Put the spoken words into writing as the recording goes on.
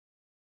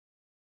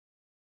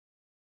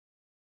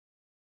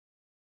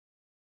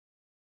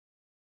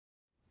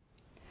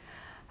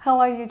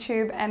Hello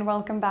YouTube and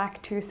welcome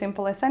back to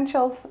Simple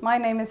Essentials. My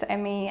name is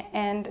Emmy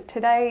and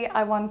today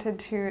I wanted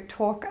to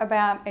talk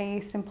about a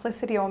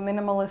simplicity or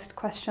minimalist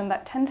question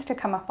that tends to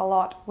come up a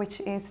lot,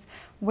 which is,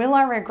 will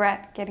I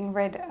regret getting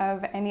rid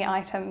of any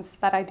items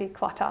that I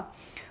declutter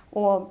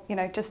or,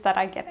 just that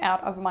I get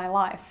out of my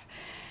life?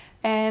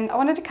 And I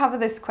wanted to cover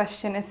this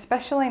question,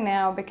 especially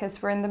now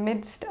because we're in the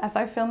midst, as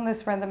I film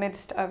this, we're in the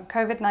midst of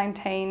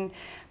COVID-19.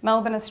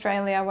 Melbourne,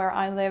 Australia, where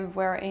I live,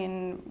 we're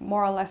in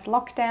more or less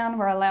lockdown.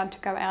 We're allowed to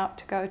go out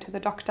to go to the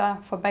doctor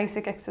for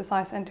basic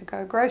exercise and to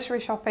go grocery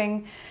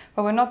shopping,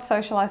 but we're not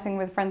socializing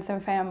with friends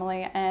and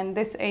family. And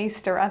this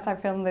Easter, as I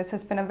film this,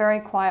 has been a very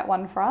quiet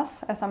one for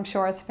us, as I'm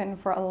sure it's been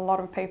for a lot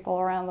of people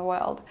around the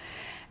world.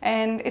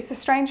 And it's a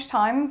strange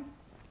time.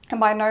 And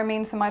by no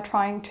means am I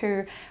trying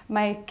to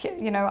make,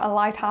 a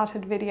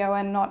light-hearted video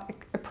and not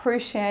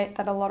appreciate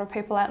that a lot of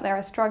people out there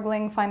are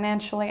struggling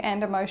financially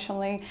and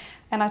emotionally.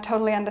 And I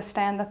totally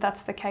understand that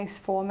that's the case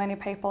for many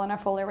people and I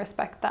fully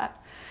respect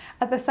that.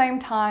 At the same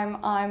time,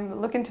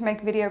 I'm looking to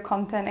make video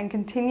content and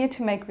continue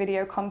to make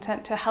video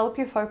content to help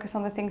you focus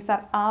on the things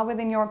that are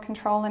within your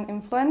control and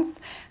influence,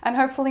 and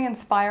hopefully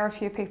inspire a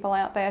few people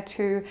out there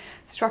to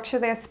structure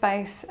their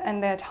space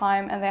and their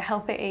time and their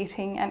healthy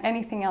eating and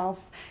anything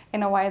else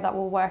in a way that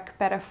will work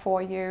better for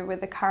you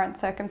with the current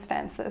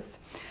circumstances.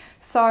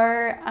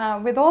 So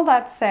with all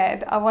that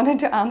said, I wanted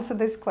to answer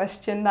this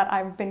question that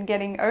I've been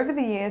getting over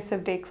the years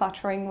of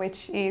decluttering,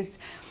 which is,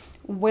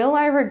 will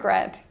I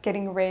regret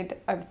getting rid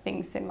of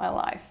things in my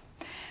life?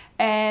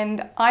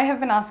 And I have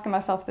been asking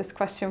myself this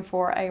question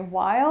for a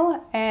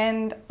while,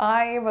 and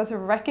I was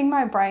racking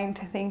my brain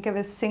to think of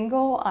a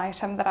single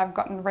item that I've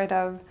gotten rid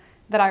of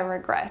that I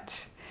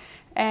regret.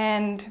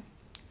 And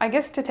I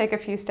guess to take a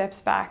few steps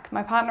back,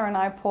 my partner and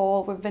I,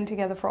 Paul, we've been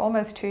together for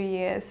almost 2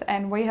 years,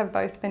 and we have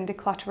both been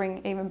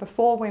decluttering even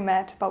before we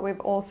met, but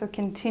we've also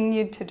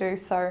continued to do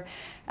so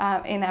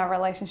in our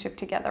relationship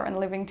together and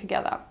living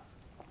together.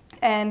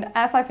 And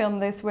as I film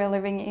this, we're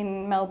living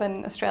in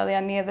Melbourne, Australia,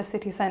 near the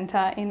city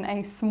centre in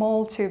a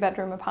small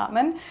 2-bedroom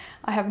apartment.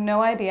 I have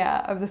no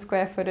idea of the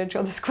square footage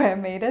or the square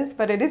meters,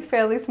 but it is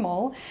fairly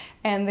small.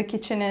 And the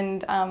kitchen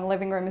and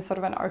living room is sort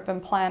of an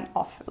open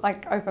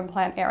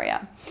plan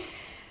area.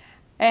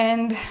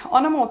 And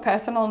on a more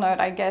personal note,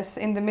 I guess,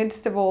 in the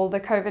midst of all the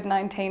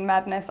COVID-19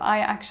 madness, I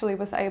actually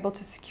was able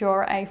to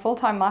secure a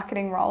full-time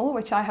marketing role,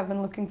 which I have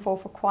been looking for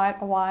quite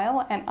a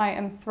while. And I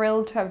am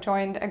thrilled to have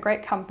joined a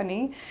great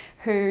company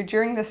who,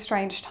 during this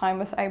strange time,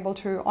 was able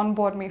to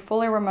onboard me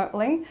fully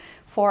remotely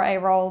for a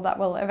role that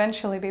will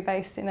eventually be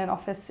based in an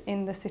office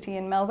in the city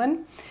in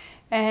Melbourne.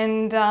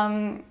 And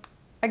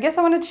I guess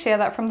I wanted to share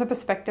that from the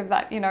perspective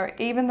that,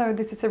 even though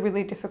this is a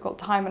really difficult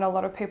time and a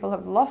lot of people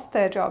have lost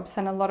their jobs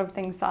and a lot of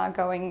things are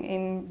going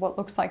in what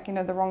looks like,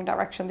 the wrong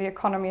direction, the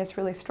economy is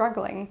really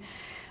struggling,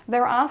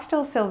 there are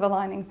still silver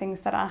lining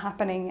things that are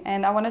happening.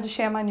 And I wanted to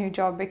share my new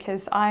job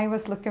because I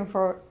was looking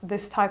for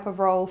this type of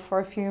role for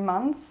a few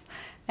months,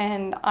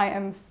 and I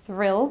am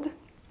thrilled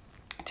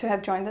to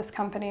have joined this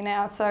company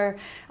now. So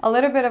a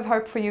little bit of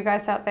hope for you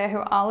guys out there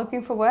who are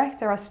looking for work.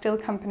 There are still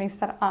companies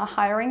that are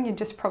hiring. You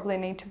just probably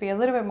need to be a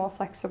little bit more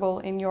flexible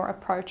in your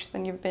approach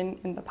than you've been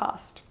in the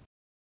past.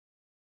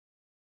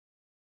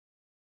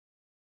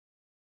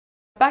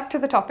 Back to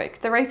the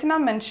topic. The reason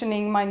I'm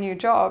mentioning my new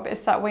job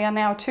is that we are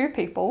now 2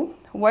 people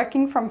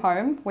working from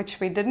home, which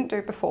we didn't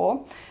do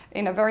before,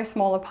 in a very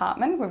small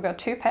apartment. We've got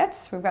 2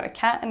 pets. We've got a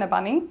cat and a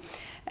bunny.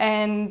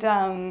 And,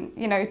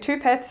 2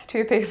 pets,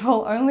 2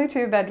 people, only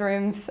 2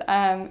 bedrooms.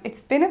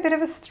 It's been a bit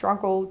of a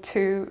struggle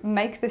to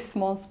make this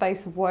small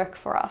space work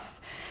for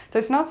us. So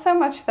it's not so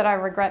much that I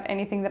regret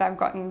anything that I've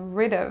gotten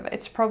rid of.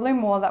 It's probably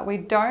more that we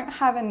don't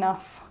have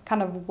enough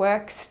kind of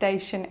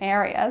workstation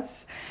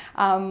areas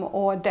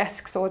or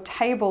desks or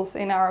tables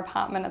in our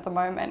apartment at the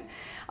moment.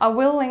 I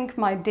will link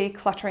my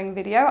decluttering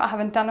video. I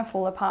haven't done a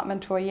full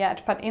apartment tour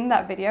yet, but in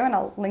that video, and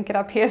I'll link it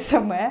up here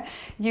somewhere,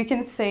 you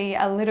can see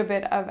a little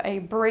bit of a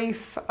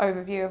brief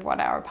overview of what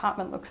our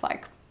apartment looks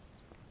like.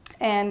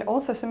 And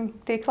also some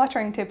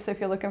decluttering tips if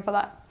you're looking for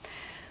that.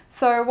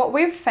 So what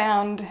we've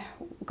found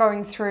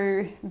going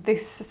through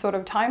this sort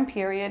of time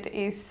period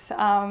is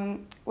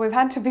we've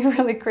had to be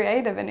really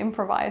creative and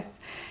improvise.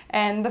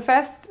 And the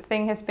first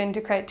thing has been to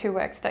create 2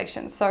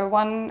 workstations. So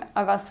one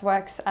of us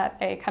works at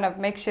a kind of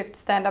makeshift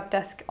stand-up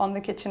desk on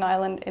the kitchen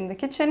island in the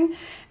kitchen,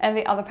 and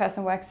the other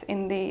person works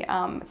in the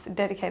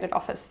dedicated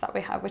office that we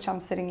have, which I'm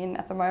sitting in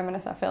at the moment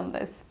as I film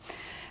this.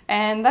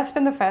 And that's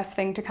been the first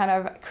thing, to kind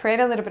of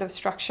create a little bit of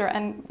structure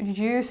and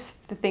use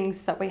the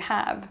things that we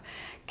have.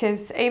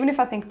 Because even if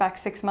I think back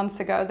 6 months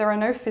ago, there are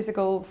no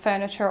physical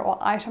furniture or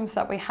items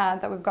that we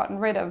had that we've gotten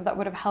rid of that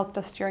would have helped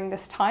us during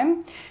this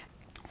time.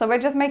 So we're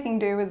just making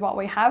do with what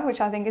we have, which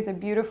I think is a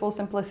beautiful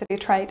simplicity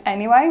trait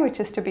anyway, which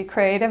is to be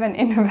creative and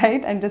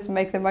innovate and just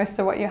make the most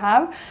of what you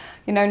have.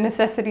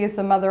 Necessity is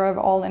the mother of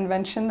all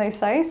invention, they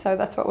say, so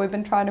that's what we've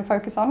been trying to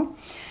focus on.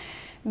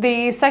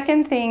 The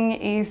second thing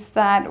is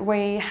that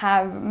we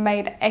have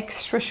made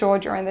extra sure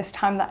during this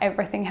time that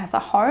everything has a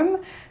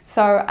home.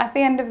 So at the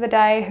end of the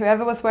day,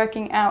 whoever was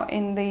working out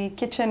in the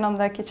kitchen on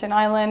the kitchen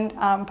island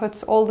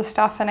puts all the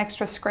stuff and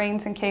extra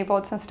screens and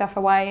keyboards and stuff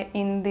away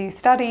in the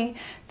study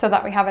so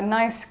that we have a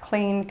nice,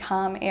 clean,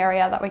 calm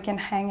area that we can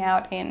hang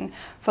out in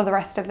for the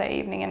rest of the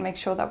evening and make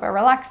sure that we're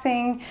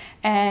relaxing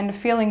and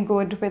feeling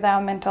good with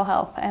our mental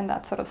health and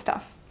that sort of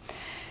stuff.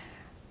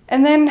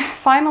 And then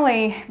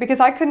finally, because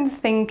I couldn't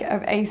think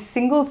of a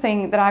single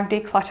thing that I've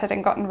decluttered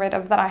and gotten rid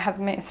of that I have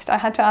missed, I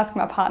had to ask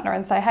my partner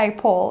and say, hey,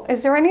 Paul,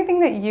 is there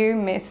anything that you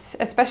miss,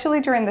 especially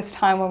during this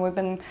time when we've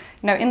been,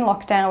 in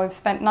lockdown, we've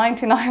spent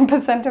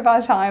 99% of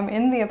our time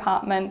in the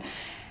apartment.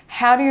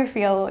 How do you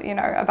feel,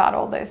 about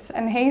all this?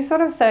 And he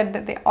sort of said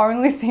that the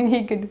only thing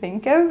he could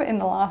think of in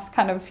the last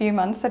kind of few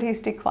months that he's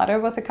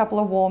decluttered was a couple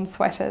of warm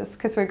sweaters,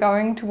 because we're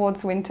going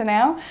towards winter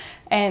now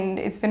and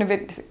it's been a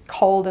bit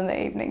cold in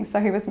the evening,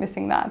 so he was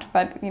missing that.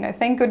 But,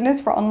 thank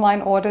goodness for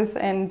online orders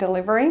and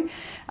delivery,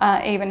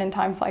 even in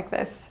times like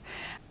this.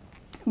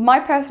 My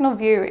personal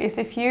view is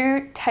if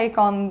you take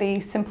on the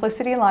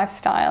simplicity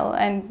lifestyle,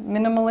 and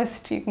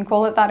minimalist, you can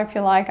call it that if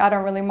you like, I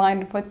don't really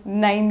mind what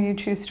name you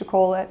choose to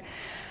call it.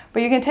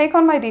 But you can take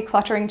on my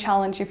decluttering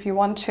challenge if you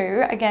want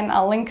to. Again,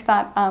 I'll link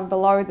that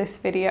below this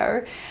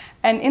video.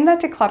 And in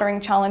that decluttering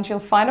challenge,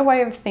 you'll find a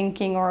way of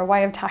thinking or a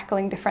way of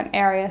tackling different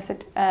areas,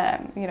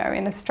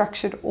 in a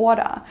structured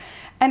order.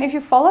 And if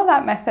you follow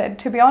that method,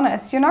 to be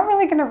honest, you're not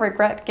really going to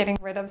regret getting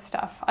rid of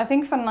stuff. I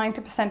think for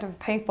 90% of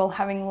people,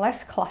 having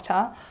less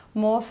clutter,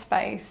 more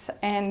space,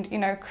 and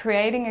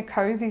creating a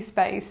cozy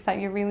space that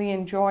you really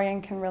enjoy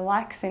and can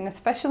relax in,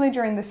 especially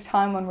during this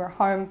time when we're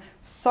home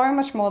so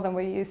much more than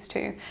we're used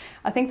to.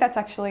 I think that's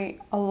actually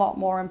a lot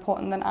more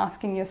important than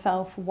asking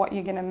yourself what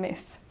you're going to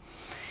miss.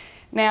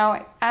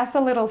 Now, as a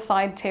little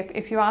side tip,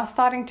 if you are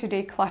starting to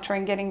declutter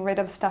and getting rid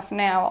of stuff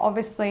now,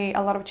 obviously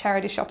a lot of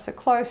charity shops are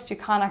closed, you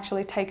can't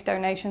actually take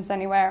donations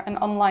anywhere, and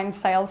online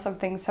sales of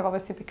things have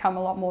obviously become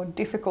a lot more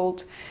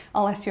difficult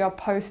unless you are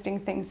posting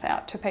things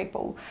out to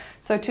people.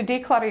 So to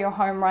declutter your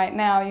home right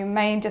now, you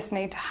may just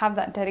need to have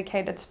that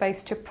dedicated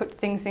space to put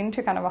things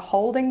into, kind of a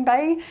holding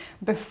bay,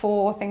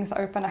 before things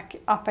open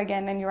up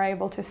again and you're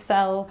able to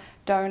sell,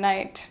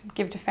 donate,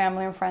 give to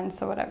family and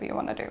friends, or whatever you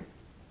want to do.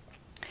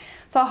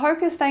 So I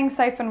hope you're staying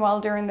safe and well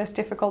during this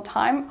difficult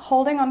time.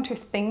 Holding on to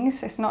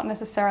things is not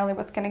necessarily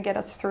what's going to get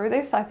us through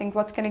this. I think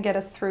what's going to get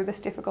us through this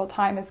difficult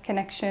time is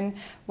connection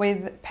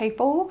with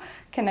people,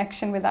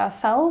 connection with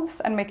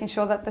ourselves, and making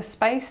sure that the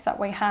space that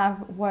we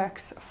have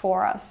works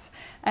for us.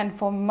 And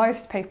for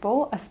most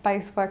people, a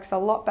space works a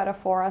lot better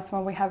for us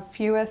when we have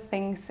fewer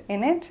things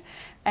in it,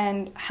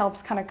 and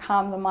helps kind of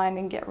calm the mind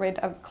and get rid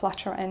of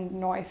clutter and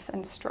noise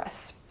and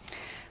stress.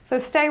 So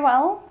stay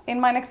well.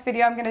 In my next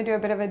video, I'm going to do a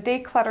bit of a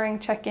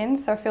decluttering check-in,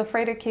 so feel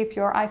free to keep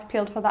your eyes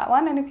peeled for that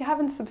one. And if you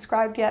haven't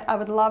subscribed yet, I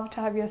would love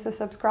to have you as a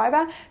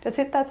subscriber. Just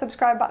hit that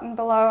subscribe button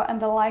below and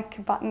the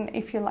like button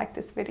if you like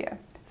this video.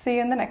 See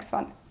you in the next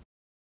one.